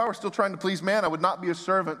man? If I were still trying to please man, I would not be a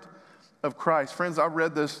servant of Christ. Friends, I've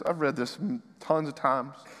read this tons of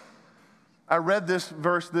times. I read this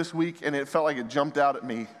verse this week and it felt like it jumped out at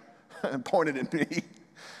me and pointed at me,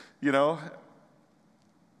 you know.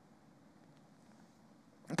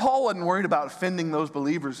 Paul wasn't worried about offending those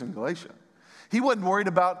believers in Galatia. He wasn't worried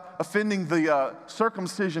about offending the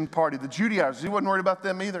circumcision party, the Judaizers. He wasn't worried about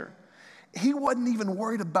them either. He wasn't even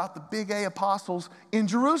worried about the big A apostles in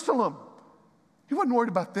Jerusalem. He wasn't worried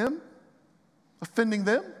about them, offending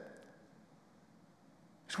them.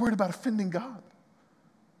 He's worried about offending God.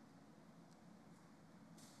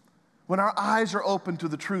 When our eyes are open to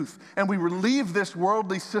the truth and we leave this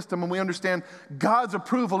worldly system and we understand God's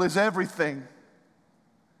approval is everything,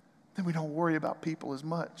 then we don't worry about people as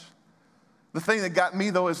much. The thing that got me,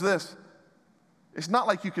 though, is this. It's not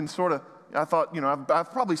like you can sort of, I thought, you know,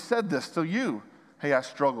 I've probably said this to you. Hey, I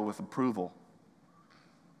struggle with approval.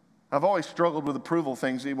 I've always struggled with approval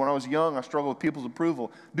things. When I was young, I struggled with people's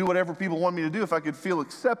approval. Do whatever people want me to do if I could feel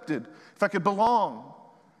accepted, if I could belong.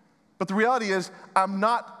 But the reality is, I'm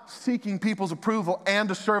not seeking people's approval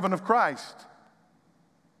and a servant of Christ.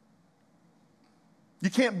 You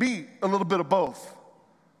can't be a little bit of both.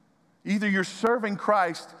 Either you're serving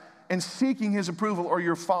Christ and seeking his approval, or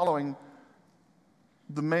you're following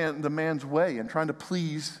the man's way and trying to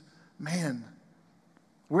please man.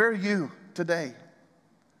 Where are you today?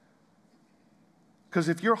 Because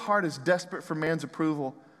if your heart is desperate for man's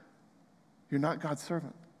approval, you're not God's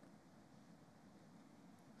servant.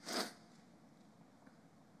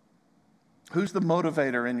 Who's the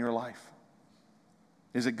motivator in your life?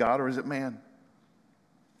 Is it God or is it man?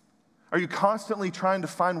 Are you constantly trying to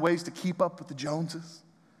find ways to keep up with the Joneses?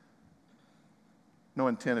 No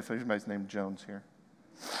intent if anybody's named Jones here.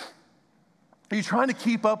 Are you trying to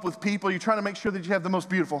keep up with people? Are you trying to make sure that you have the most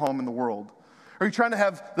beautiful home in the world? Are you trying to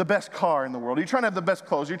have the best car in the world? Are you trying to have the best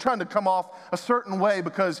clothes? Are you trying to come off a certain way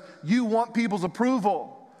because you want people's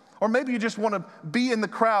approval? Or maybe you just want to be in the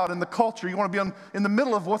crowd, in the culture. You want to be in the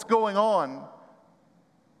middle of what's going on.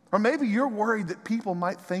 Or maybe you're worried that people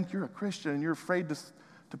might think you're a Christian and you're afraid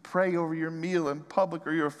to pray over your meal in public,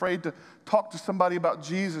 or you're afraid to talk to somebody about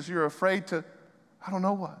Jesus. You're afraid to, I don't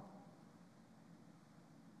know what.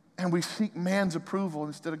 And we seek man's approval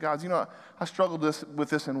instead of God's. You know, I struggled with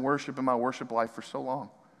this in worship, in my worship life for so long.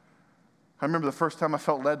 I remember the first time I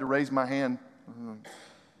felt led to raise my hand.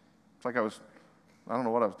 It's like I don't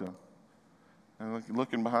know what I was doing. And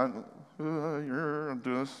looking behind, you're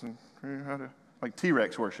doing this, and how to, like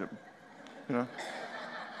T-Rex worship, you know.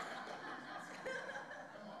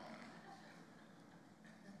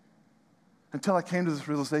 Until I came to this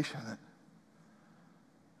realization that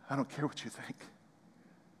I don't care what you think.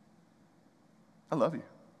 I love you.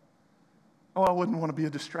 Oh, I wouldn't want to be a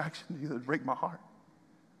distraction to you that would break my heart.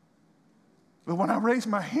 But when I raise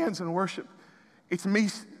my hands in worship, it's me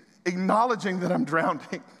acknowledging that I'm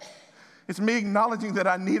drowning. It's me acknowledging that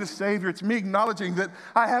I need a Savior. It's me acknowledging that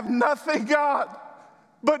I have nothing, God,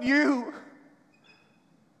 but you.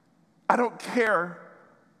 I don't care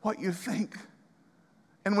what you think.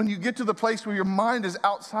 And when you get to the place where your mind is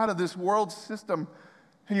outside of this world system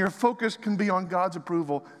and your focus can be on God's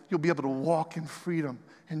approval, you'll be able to walk in freedom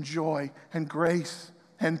and joy and grace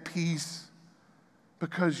and peace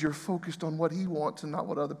because you're focused on what he wants and not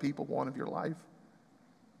what other people want of your life.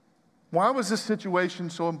 Why was this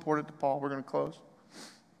situation so important to Paul? We're going to close.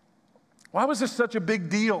 Why was this such a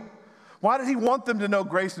big deal? Why did he want them to know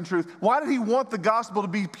grace and truth? Why did he want the gospel to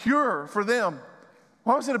be pure for them?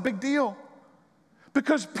 Why was it a big deal?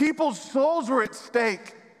 Because people's souls were at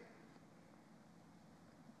stake.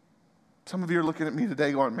 Some of you are looking at me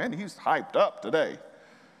today going, man, he's hyped up today.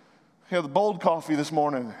 He had the bold coffee this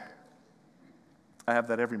morning. I have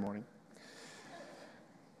that every morning.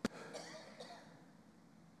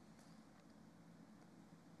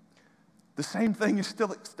 The same thing is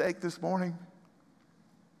still at stake this morning.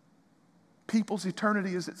 People's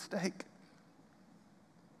eternity is at stake.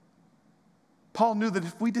 Paul knew that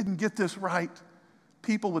if we didn't get this right,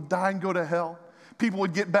 people would die and go to hell. People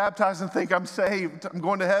would get baptized and think, I'm saved, I'm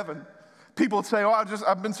going to heaven. People would say,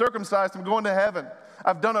 I've been circumcised, I'm going to heaven.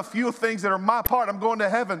 I've done a few things that are my part, I'm going to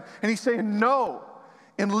heaven. And he's saying, no,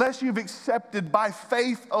 unless you've accepted by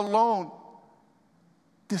faith alone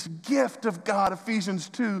this gift of God, Ephesians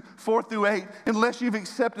 2, 4 through 8, unless you've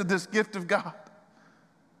accepted this gift of God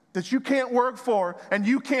that you can't work for and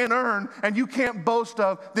you can't earn and you can't boast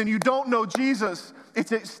of, then you don't know Jesus.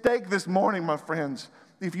 It's at stake this morning, my friends.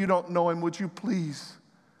 If you don't know him, would you please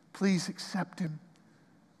accept him?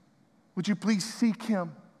 Would you please seek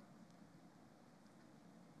him?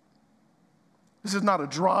 This is not a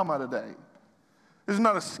drama today. This is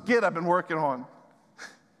not a skit I've been working on.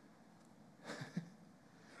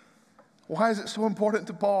 Why is it so important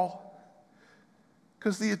to Paul?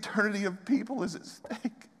 Because the eternity of people is at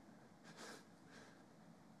stake.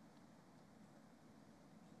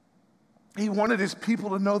 He wanted his people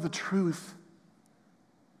to know the truth.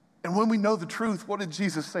 And when we know the truth, what did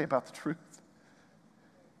Jesus say about the truth?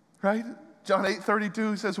 Right? John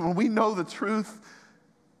 8:32 says, when we know the truth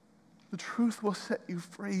will set you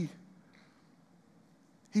free.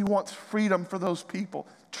 He wants freedom for those people.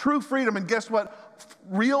 True freedom, and guess what?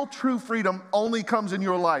 Real true freedom only comes in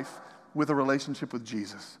your life with a relationship with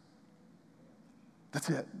Jesus.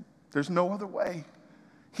 That's it. There's no other way.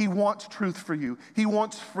 He wants truth for you. He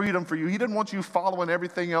wants freedom for you. He doesn't want you following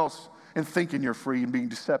everything else and thinking you're free and being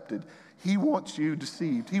decepted. He wants you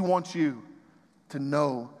deceived. He wants you to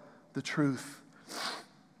know the truth.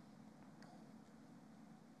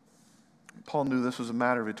 Paul knew this was a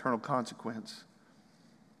matter of eternal consequence.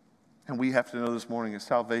 And we have to know this morning that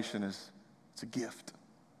salvation it's a gift.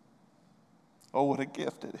 Oh, what a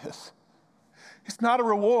gift it is. It's not a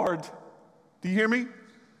reward. Do you hear me?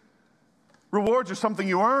 Rewards are something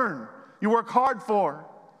you earn, you work hard for.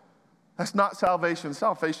 That's not salvation.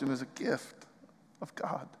 Salvation is a gift of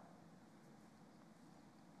God.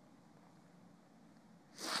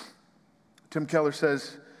 Tim Keller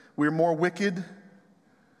says, we're more wicked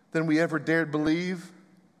than we ever dared believe,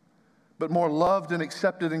 but more loved and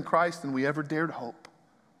accepted in Christ than we ever dared hope.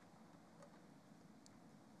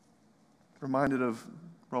 Reminded of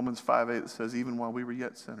Romans 5:8 that says, even while we were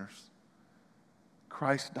yet sinners,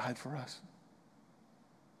 Christ died for us.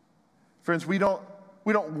 Friends, we don't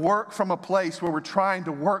work from a place where we're trying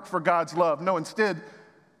to work for God's love. No, instead,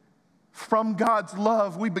 from God's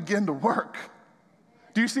love, we begin to work.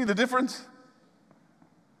 Do you see the difference?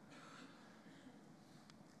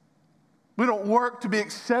 We don't work to be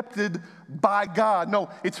accepted by God. No,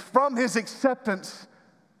 it's from his acceptance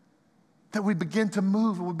that we begin to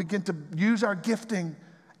move and we begin to use our gifting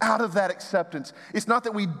out of that acceptance. It's not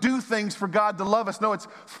that we do things for God to love us. No, it's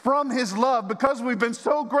from his love, because we've been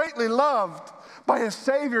so greatly loved by a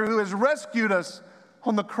Savior who has rescued us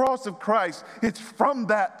on the cross of Christ. It's from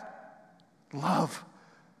that love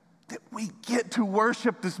that we get to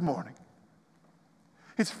worship this morning.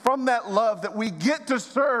 It's from that love that we get to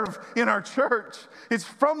serve in our church. It's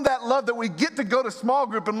from that love that we get to go to small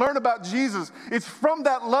group and learn about Jesus. It's from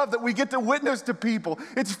that love that we get to witness to people.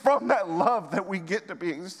 It's from that love that we get to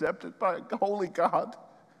be accepted by a holy God.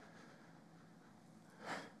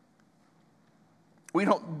 We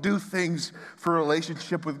don't do things for a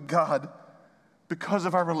relationship with God. Because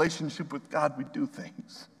of our relationship with God, we do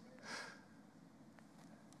things.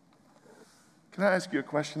 Can I ask you a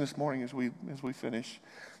question this morning as we finish?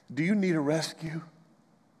 Do you need a rescue?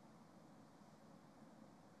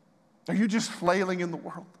 Are you just flailing in the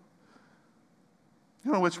world?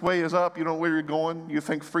 You don't know which way is up. You don't know where you're going. You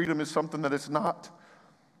think freedom is something that it's not.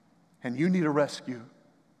 And you need a rescue.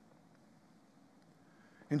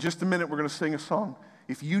 In just a minute, we're going to sing a song.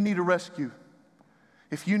 If you need a rescue,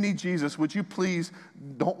 if you need Jesus, would you please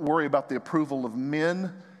don't worry about the approval of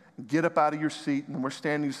men. Get up out of your seat, and when we're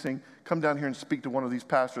standing to sing, come down here and speak to one of these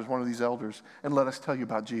pastors, one of these elders, and let us tell you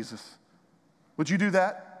about Jesus. Would you do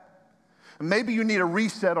that? And maybe you need a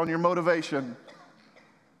reset on your motivation.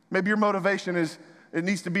 Maybe your motivation is, it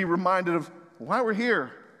needs to be reminded of why we're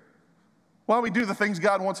here. Why we do the things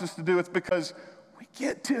God wants us to do. It's because we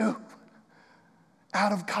get to.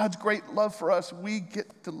 Out of God's great love for us, we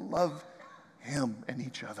get to love him and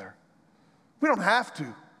each other. We don't have to.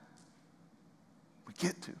 We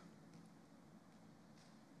get to.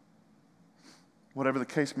 Whatever the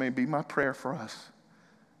case may be, my prayer for us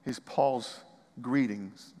is Paul's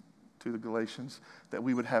greetings to the Galatians, that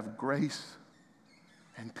we would have grace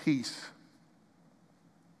and peace,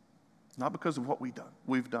 not because of what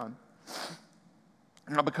we've done,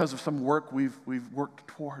 not because of some work we've worked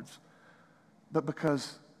towards, but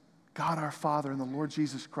because God our Father and the Lord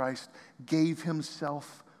Jesus Christ gave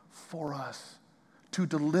himself for us to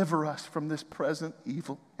deliver us from this present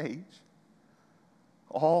evil age.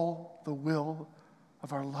 All the will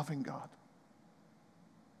of our loving God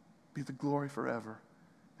be the glory forever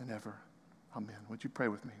and ever. Amen. Would you pray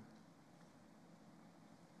with me?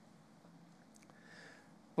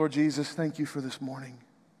 Lord Jesus, thank you for this morning.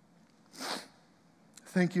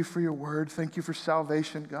 Thank you for your word. Thank you for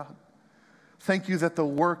salvation, God. Thank you that the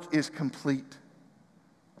work is complete.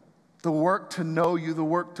 The work to know you, the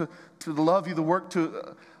work to love you, the work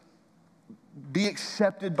to be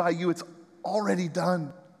accepted by you, it's already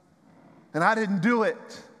done. And I didn't do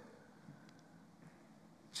it.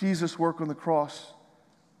 Jesus' work on the cross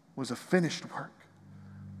was a finished work,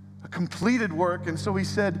 a completed work. And so he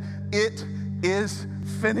said, it is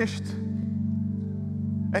finished.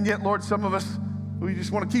 And yet, Lord, some of us, we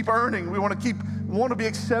just want to keep earning. We want to be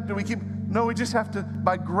accepted. We just have to,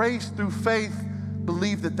 by grace through faith,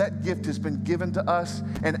 believe that gift has been given to us.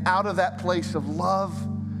 And out of that place of love,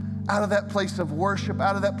 out of that place of worship,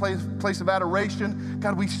 out of that place of adoration,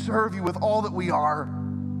 God, we serve you with all that we are.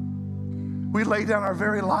 We lay down our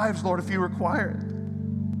very lives, Lord, if you require it.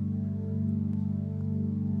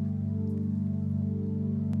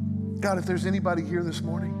 God, if there's anybody here this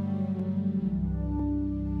morning,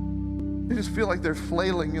 they just feel like they're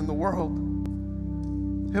flailing in the world.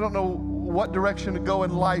 They don't know what direction to go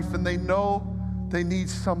in life, and they know they need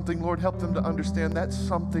something. Lord, help them to understand that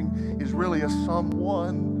something is really a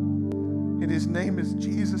someone, and his name is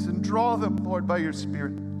Jesus. And draw them, Lord, by your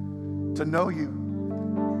Spirit to know you,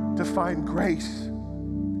 to find grace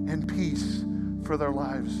and peace for their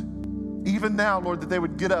lives. Even now, Lord, that they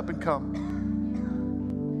would get up and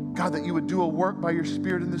come. God, that you would do a work by your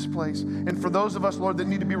Spirit in this place. And for those of us, Lord, that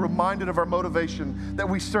need to be reminded of our motivation, that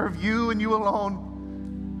we serve you and you alone,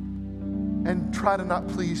 and try to not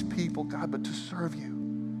please people, God, but to serve you.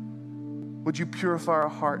 Would you purify our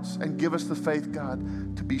hearts and give us the faith,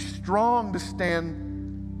 God, to be strong to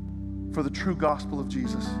stand for the true gospel of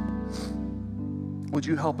Jesus. Would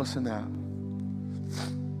you help us in that?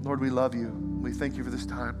 Lord, we love you. We thank you for this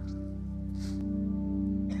time.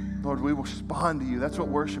 Lord, we will respond to you. That's what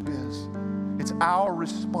worship is. It's our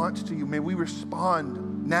response to you. May we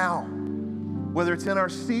respond now, whether it's in our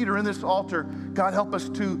seat or in this altar. God, help us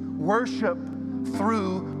to worship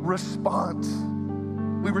through response.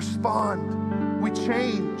 We respond, we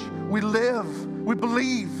change, we live, we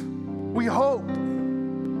believe, we hope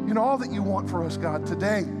in all that you want for us, God,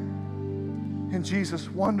 today. In Jesus'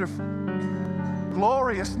 wonderful,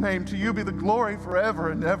 glorious name, to you be the glory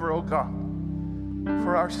forever and ever, oh God,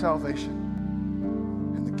 for our salvation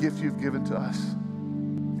and the gift you've given to us.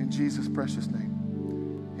 In Jesus' precious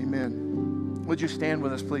name, amen. Would you stand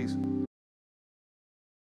with us, please?